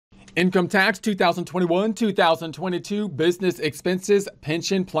Income tax 2021, 2022, business expenses,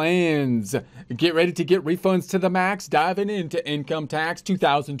 pension plans. Get ready to get refunds to the max, diving into income tax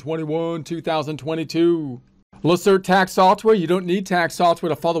 2021, 2022. Lacert tax software. You don't need tax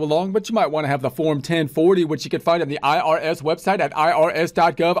software to follow along, but you might want to have the Form 1040, which you can find on the IRS website at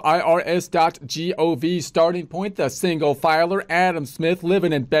irs.gov, irs.gov. Starting point, the single filer, Adam Smith,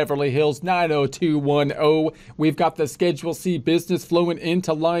 living in Beverly Hills, 90210. We've got the Schedule C business flowing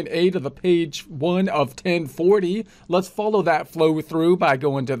into line 8 of the page 1 of 1040. Let's follow that flow through by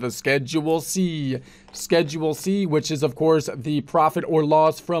going to the Schedule C. Schedule C, which is, of course, the profit or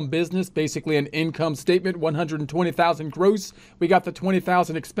loss from business, basically an income statement, 120,000 gross. We got the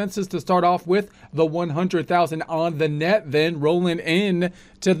 20,000 expenses to start off with, the 100,000 on the net, then rolling in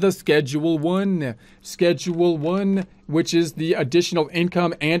to the Schedule 1. Schedule 1, which is the additional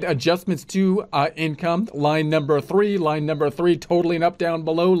income and adjustments to income. Line number 3, totaling up down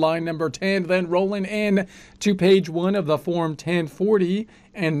below. Line number 10, then rolling in to page 1 of the Form 1040.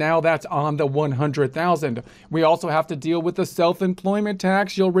 And now that's on the 100,000. We also have to deal with the self-employment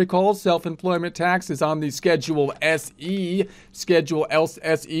tax. You'll recall self-employment tax is on the Schedule SE. Schedule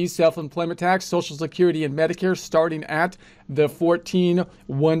SE, self-employment tax, Social Security and Medicare, starting at the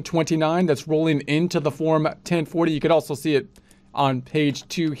 14,129. That's rolling into the Form 1040. You could also see it on page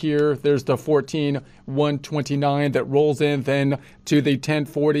 2 here. There's the 14,129 that rolls in then to the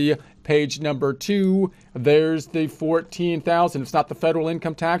 1040. Page number 2, there's the 14,000. It's not the federal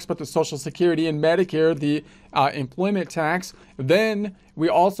income tax, but the Social Security and Medicare, the employment tax. Then we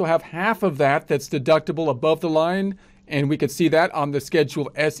also have half of that that's deductible above the line, and we could see that on the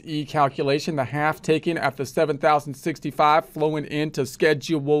Schedule SE calculation, the half taken at the 7,065 flowing into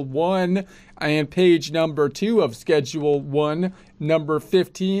Schedule 1. And page number 2 of Schedule 1, number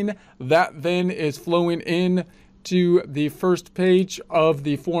 15, that then is flowing in to the first page of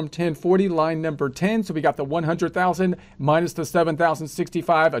the Form 1040, line number 10. So we got the 100,000 minus the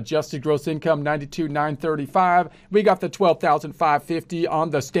 7,065, adjusted gross income 92,935. We got the 12,550 on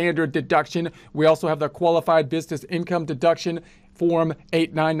the standard deduction. We also have the qualified business income deduction, Form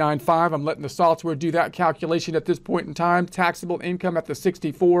 8995. I'm letting the software do that calculation at this point in time. Taxable income at the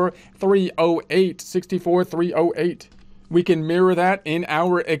 64,308, 64,308. We can mirror that in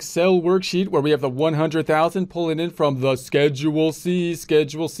our Excel worksheet where we have the 100,000 pulling in from the Schedule C.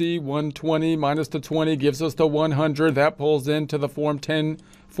 Schedule C, 120 minus the 20 gives us the 100. That pulls into the Form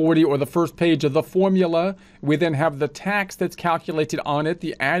 1040 or the first page of the formula. We then have the tax that's calculated on it,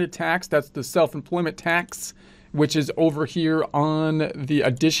 the added tax, that's the self-employment tax, which is over here on the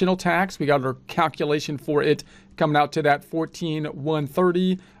additional tax. We got our calculation for it coming out to that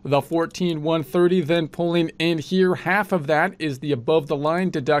 14,130. The 14,130 then pulling in here. Half of that is the above the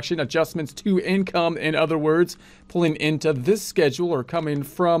line deduction, adjustments to income. In other words, pulling into this schedule or coming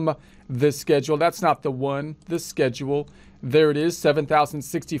from this schedule. That's not the one, this schedule. There it is,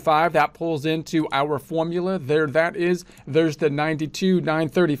 7,065. That pulls into our formula. There that is. There's the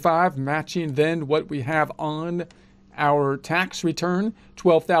 92,935 matching then what we have on our tax return.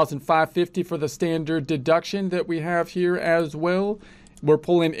 12,550 for the standard deduction that we have here as well. We're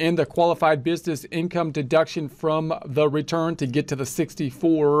pulling in the qualified business income deduction from the return to get to the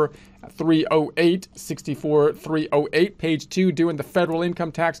 64,308. 64,308. Page 2 doing the federal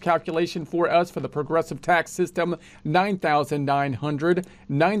income tax calculation for us for the progressive tax system. 9,900.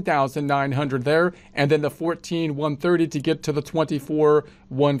 9,900 there. And then the 14,130 to get to the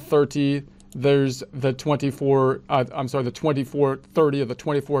 24,130. There's the 2430 or the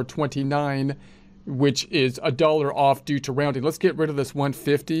 2429, which is $1 off due to rounding. Let's get rid of this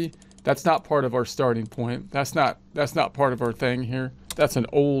 150. That's not part of our starting point. That's not part of our thing here. That's an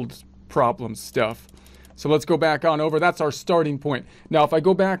old problem stuff. So let's go back on over. That's our starting point. Now, if I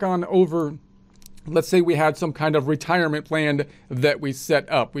go back on over, let's say we had some kind of retirement plan that we set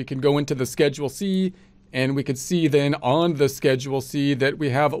up. We can go into the Schedule C, and we could see then on the Schedule C that we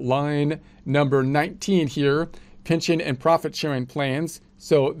have line number 19 here, pension and profit sharing plans.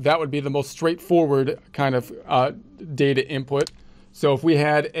 So that would be the most straightforward kind of data input. So if we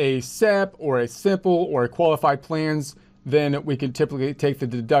had a SEP or a simple or a qualified plans, then we can typically take the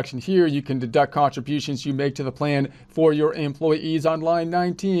deduction here. You can deduct contributions you make to the plan for your employees on line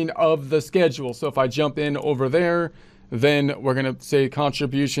 19 of the schedule. So if I jump in over there, then we're going to say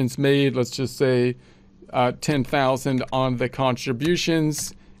contributions made, let's just say 10,000 on the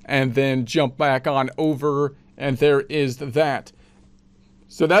contributions, and then jump back on over, and there is that.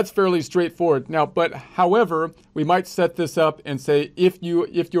 So that's fairly straightforward. Now, but however, we might set this up and say if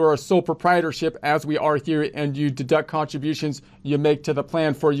you're a sole proprietorship, as we are here, and you deduct contributions you make to the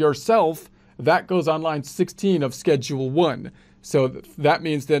plan for yourself, that goes on line 16 of Schedule 1. So that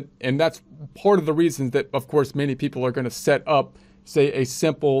means that, and that's part of the reasons that, of course, many people are going to set up, say, a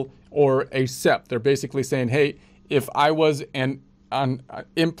simple or a SEP. They're basically saying, hey, if I was an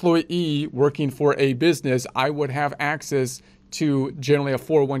employee working for a business, I would have access to generally a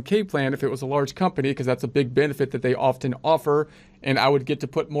 401k plan if it was a large company, because that's a big benefit that they often offer. And I would get to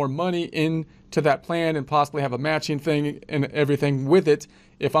put more money into that plan and possibly have a matching thing and everything with it.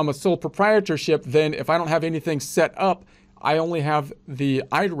 If I'm a sole proprietorship, then if I don't have anything set up, I only have the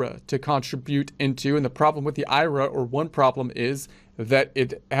IRA to contribute into. And the problem with the IRA, or one problem, is that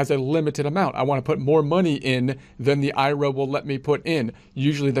it has a limited amount. I want to put more money in than the IRA will let me put in.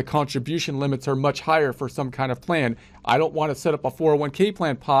 Usually the contribution limits are much higher for some kind of plan. I don't want to set up a 401k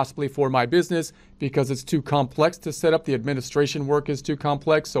plan possibly for my business because it's too complex to set up. The administration work is too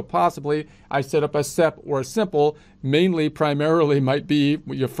complex. So possibly I set up a SEP or a simple, primarily might be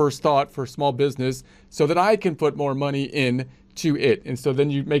your first thought for small business, so that I can put more money in to it. And so then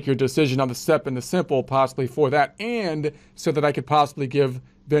you make your decision on the SEP and the simple possibly for that, and so that I could possibly give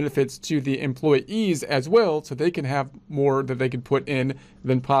benefits to the employees as well, so they can have more that they can put in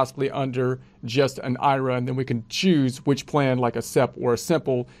than possibly under just an IRA. And then we can choose which plan, like a SEP or a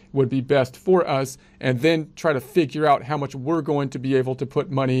simple, would be best for us, and then try to figure out how much we're going to be able to put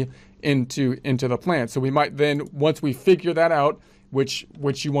money into the plan. So we might then, once we figure that out, which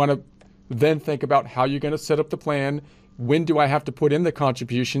you want to then think about how you're going to set up the plan. When do I have to put in the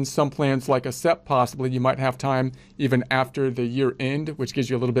contributions? Some plans, like a SEP, possibly you might have time even after the year end, which gives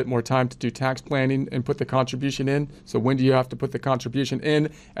you a little bit more time to do tax planning and put the contribution in. So when do you have to put the contribution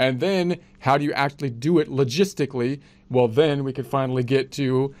in? And then how do you actually do it logistically? Well, then we could finally get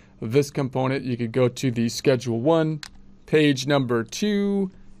to this component. You could go to the Schedule 1, page number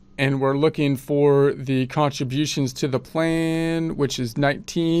 2, and we're looking for the contributions to the plan, which is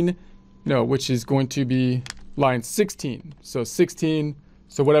which is going to be line 16. So 16,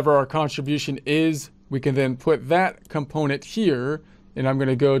 so whatever our contribution is, we can then put that component here. And I'm going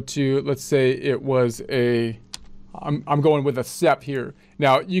to go to, let's say it was I'm going with a SEP here.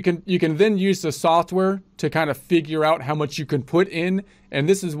 Now you can then use the software to kind of figure out how much you can put in. And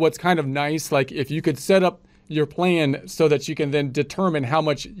this is what's kind of nice. Like if you could set up your plan so that you can then determine how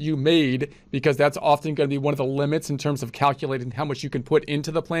much you made, because that's often going to be one of the limits in terms of calculating how much you can put into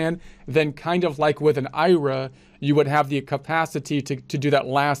the plan. Then kind of like with an IRA, you would have the capacity to do that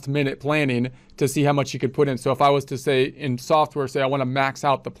last minute planning to see how much you could put in. So if I was to say in software, say I want to max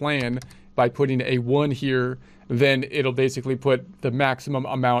out the plan by putting a 1 here, then it'll basically put the maximum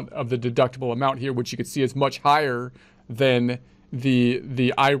amount of the deductible amount here, which you could see is much higher than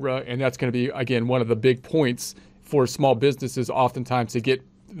the IRA. And that's going to be, again, one of the big points for small businesses oftentimes, to get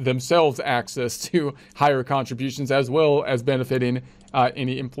themselves access to higher contributions, as well as benefiting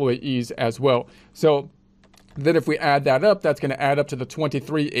any employees as well. So then if we add that up, that's going to add up to the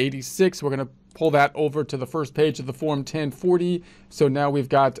 2386. We're going to pull that over to the first page of the Form 1040. So now we've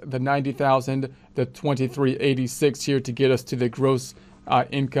got the 90,000, the 2386 here to get us to the gross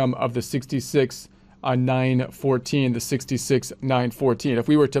income of the 66,914, the 66,914. If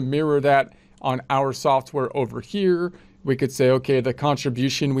we were to mirror that on our software over here, we could say, okay, the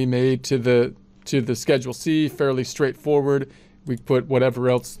contribution we made to the Schedule C, fairly straightforward. We put whatever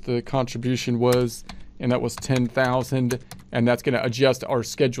else the contribution was, and that was 10,000, and that's going to adjust our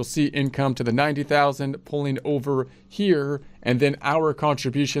Schedule C income to the 90,000, pulling over here. And then our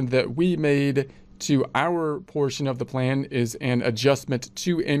contribution that we made to our portion of the plan is an adjustment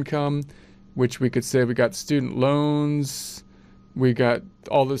to income, which we could say we got student loans, we got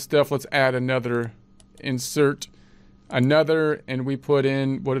all this stuff. Let's add another, insert another, and we put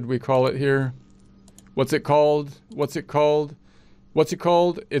in, what did we call it here? What's it called? It's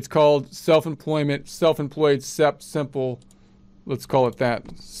called self-employed SEP simple. Let's call it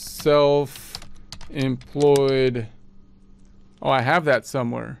that. Self-employed. Oh, I have that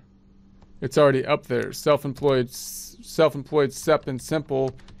somewhere. It's already up there. Self-employed SEP and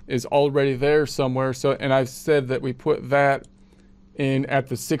simple is already there somewhere. So, and I've said that we put that in at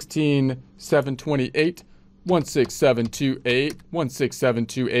the 16,728,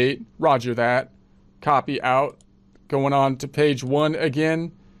 16728. Roger that. Copy out. Going on to page 1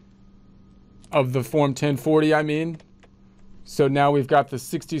 again of the Form 1040, I mean. So now we've got the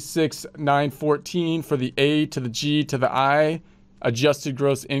 66,914 for the A to the G to the I, adjusted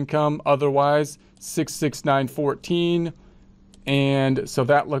gross income, otherwise 66,914. And so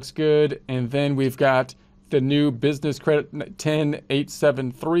that looks good. And then we've got the new business credit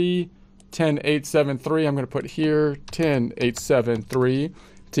 10,873. 10,873, I'm going to put here 10,873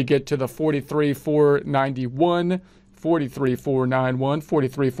 to get to the 43,491.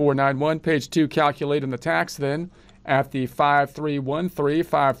 43,491, page 2, calculating the tax then. at the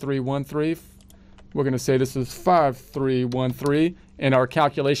 5313. We're going to say this is 5313. And our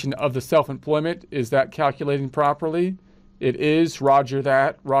calculation of the self-employment, is that calculating properly? It is. Roger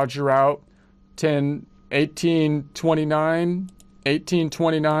that. Roger out. 1829,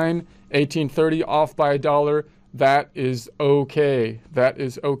 1830 off by $1. That is okay. That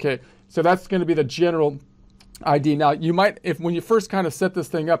is okay. So that's going to be the general ID. Now, you might, when you first kind of set this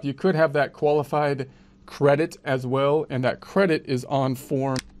thing up, you could have that qualified credit as well, and that credit is on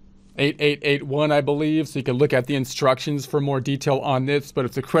form 8881, I believe, so you can look at the instructions for more detail on this, but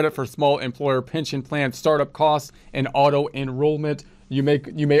it's a credit for small employer pension plan startup costs and auto enrollment. You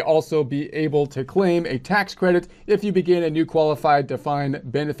may also be able to claim a tax credit if you begin a new qualified defined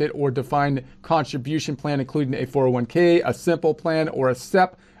benefit or defined contribution plan, including a 401k, a simple plan, or a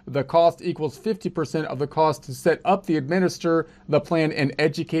SEP. The cost equals 50% of the cost to set up, administer the plan, and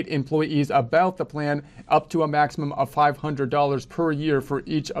educate employees about the plan, up to a maximum of $500 per year for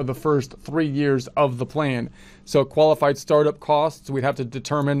each of the first 3 years of the plan. So qualified startup costs, we'd have to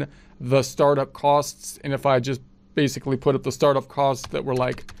determine the startup costs. And if I just basically put up the startup costs that were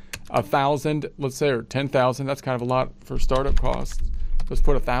like 1,000, let's say, or 10,000, that's kind of a lot for startup costs. Let's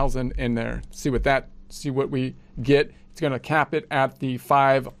put 1,000 in there. See what we get. It's going to cap it at the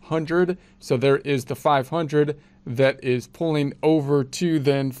 500. So there is the 500 that is pulling over to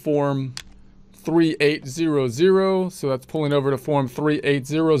then form 3800. So that's pulling over to form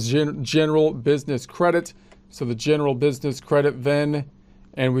 380, general business credit. So the general business credit then,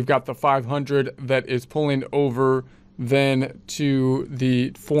 and we've got the 500 that is pulling over then to the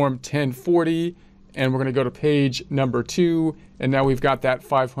form 1040. And we're going to go to page number 2. And now we've got that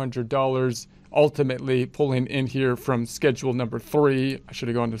 $500 ultimately pulling in here from schedule number 3. I should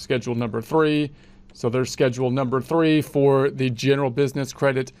have gone to schedule number 3. So there's schedule number 3 for the general business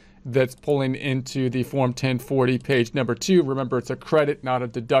credit that's pulling into the form 1040, page number 2. Remember, it's a credit, not a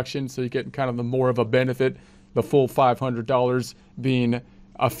deduction, so you get kind of the more of a benefit, the full $500 being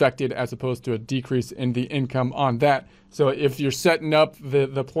affected as opposed to a decrease in the income on that. So if you're setting up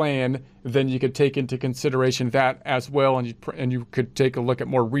the plan, then you could take into consideration that as well, and you could take a look at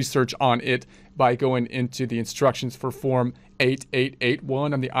more research on it by going into the instructions for form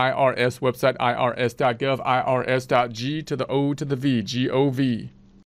 8881 on the IRS website, irs.gov, irs.g to the O to the V, G-O-V.